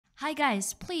Hi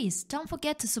guys, please don't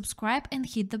forget to subscribe and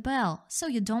hit the bell so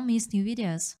you don't miss new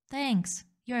videos. Thanks,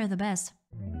 you're the best.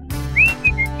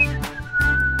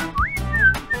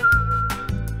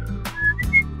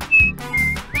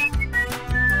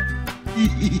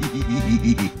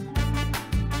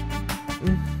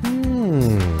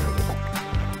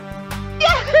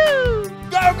 Yahoo!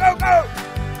 Go, go, go!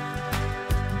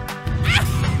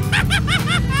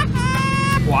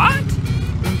 What?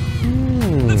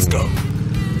 Let's go.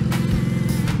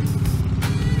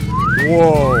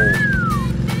 Whoa!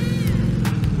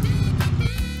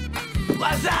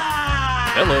 Huzzah!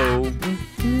 Hello!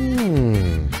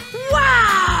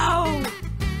 Wow!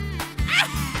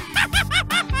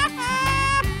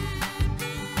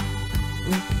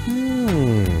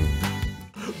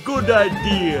 Good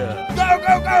idea. Go,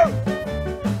 go, go!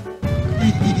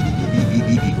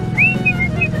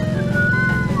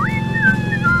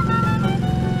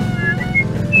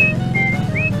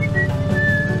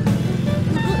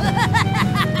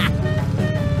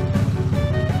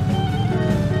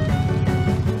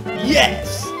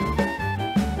 Yes!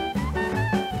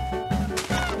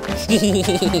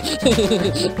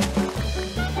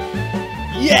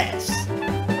 Yes!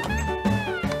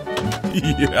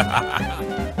 Yeah!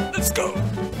 Let's go!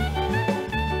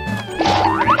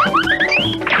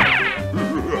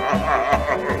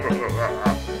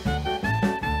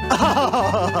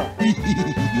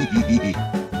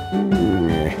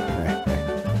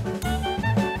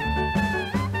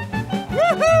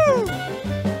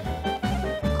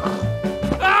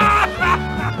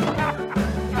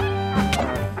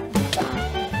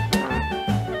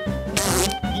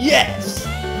 Yes!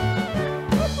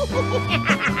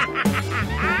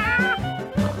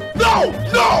 No!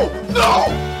 No! No!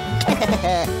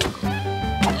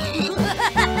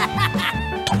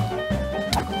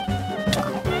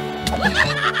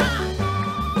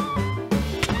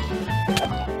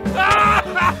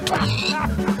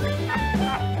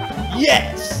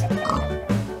 Yes!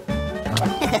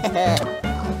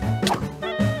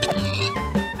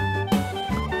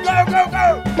 Go, go, go!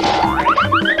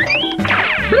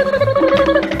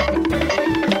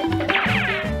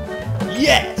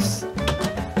 Yes!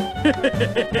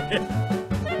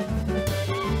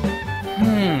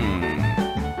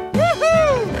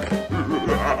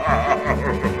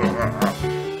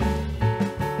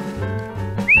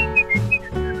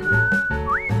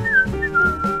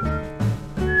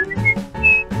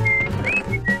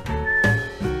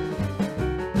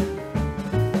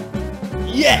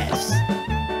 Yes!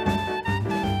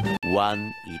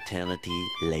 One eternity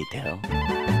later.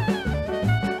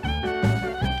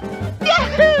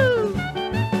 Yahoo!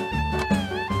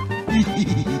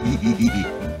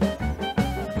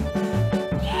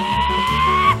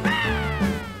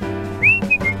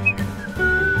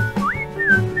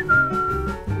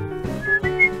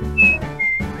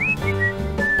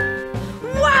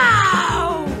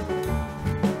 Wow!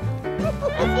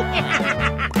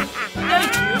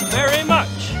 Thank you very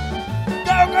much!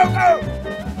 Go, go, go!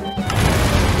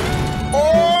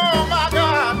 Oh my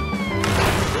God!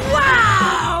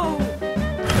 Wow!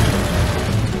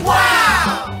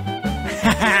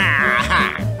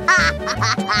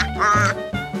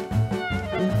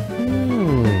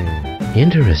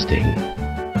 Interesting.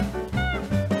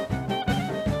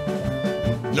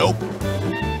 Nope.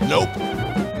 Nope.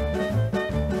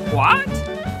 What?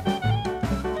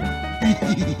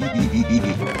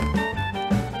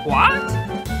 What?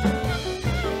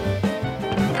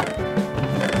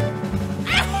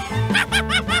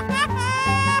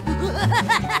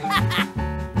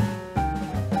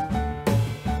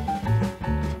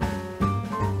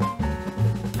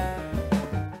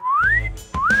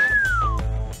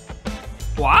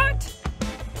 What?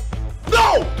 No!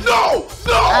 No!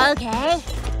 No! Okay.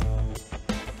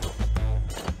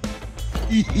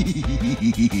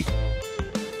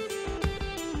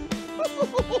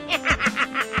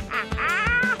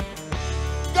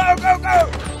 Go, go, go!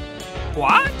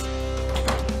 What?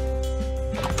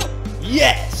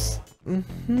 Yes! No!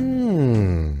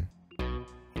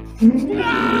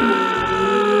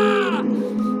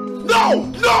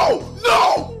 No! No!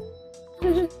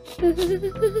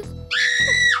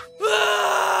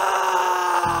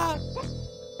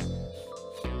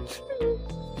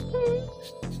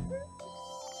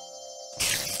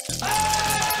 Ah!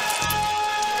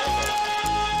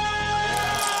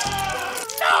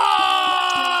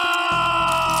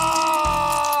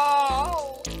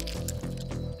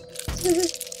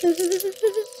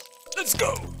 Let's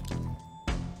go!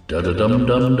 No!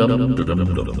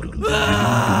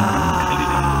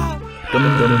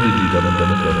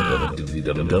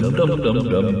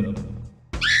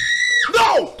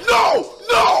 No!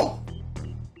 No!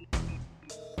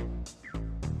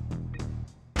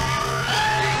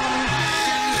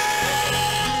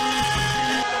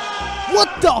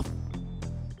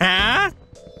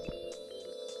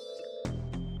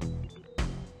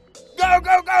 Go,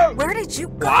 go, go! Where did you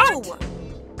go? What?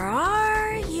 Where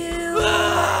are you?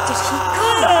 Did he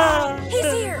go? He's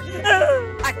here.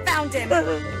 I found him.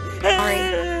 Sorry.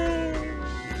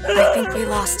 I think we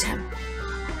lost him.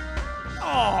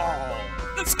 Oh,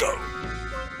 let's go.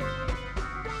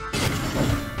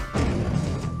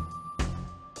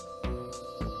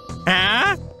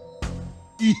 Huh?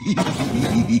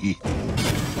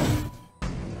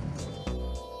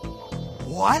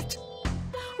 What?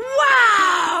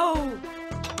 Wow!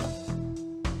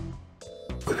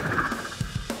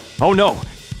 Oh no.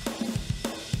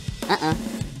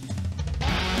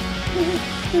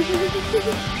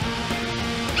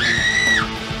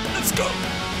 Let's go.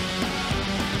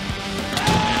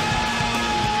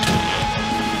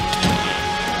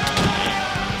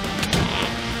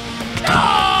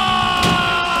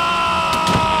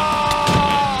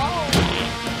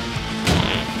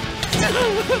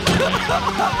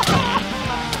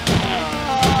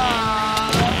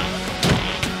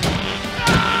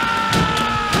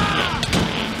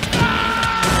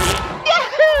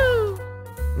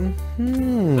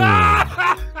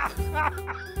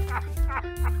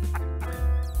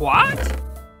 What?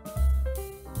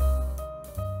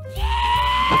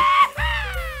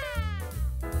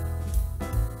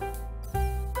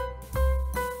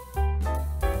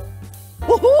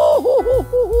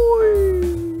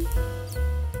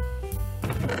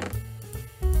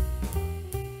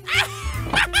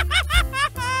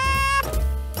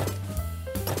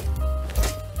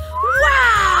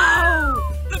 Wow!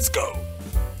 Let's go.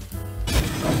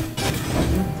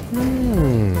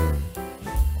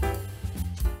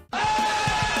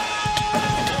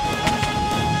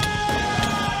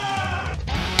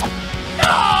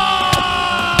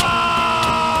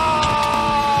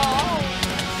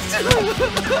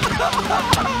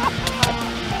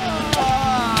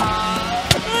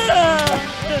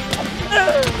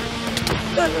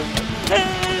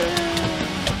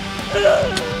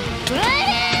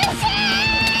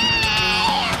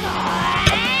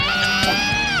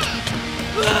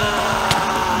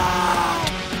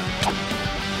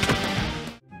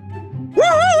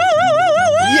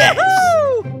 Yes!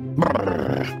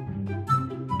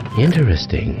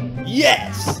 Interesting.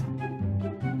 Yes!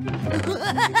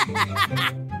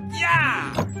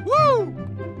 Yeah. Woo!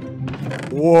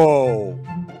 Whoa!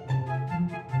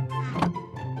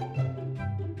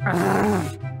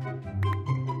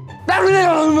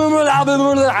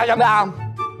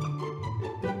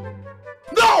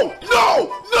 No! No!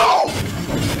 No!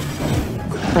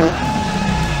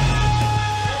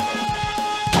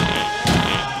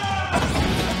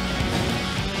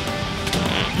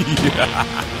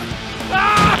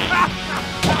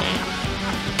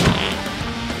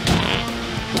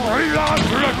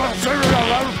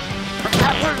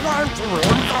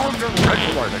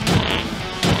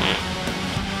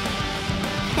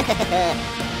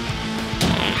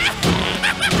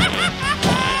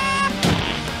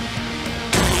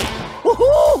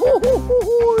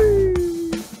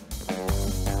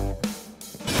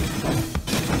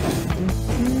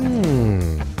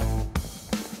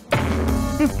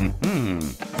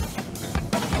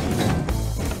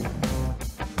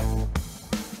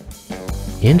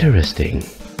 Interesting.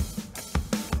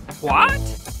 What?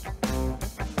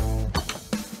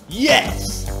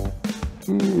 Yes!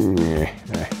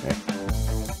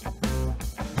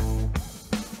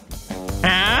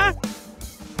 Huh?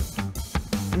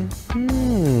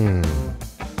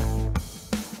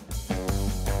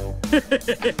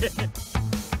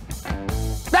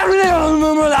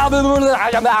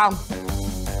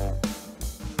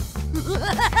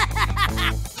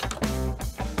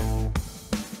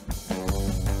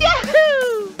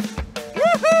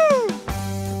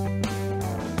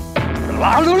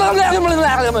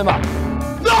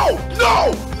 No!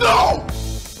 No! No!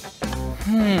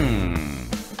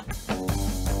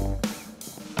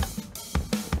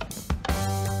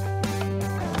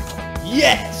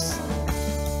 Yes!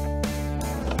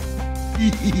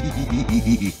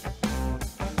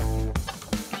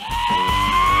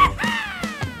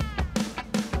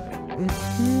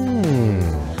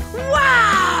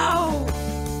 Wow!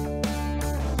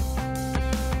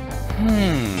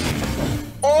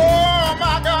 Oh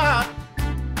my God!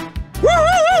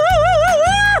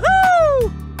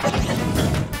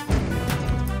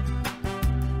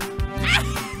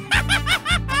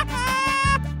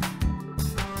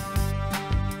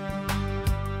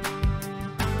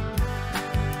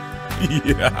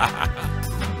 Yeah.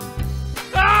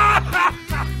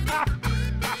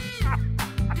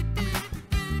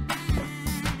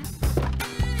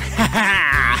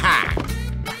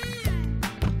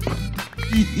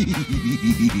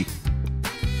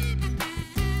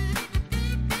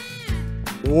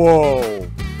 Whoa!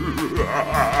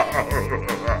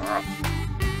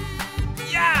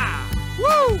 Yeah!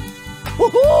 Woo!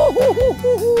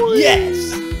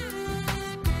 Yes!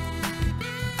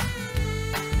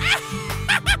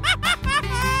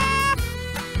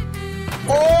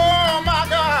 Oh my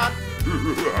God!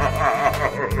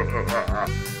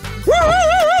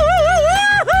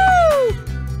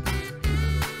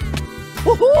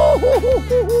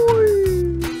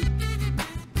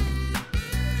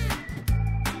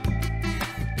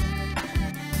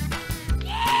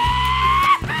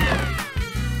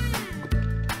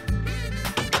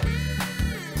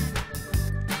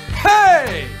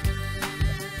 Hey!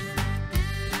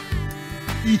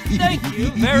 Thank you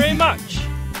very much.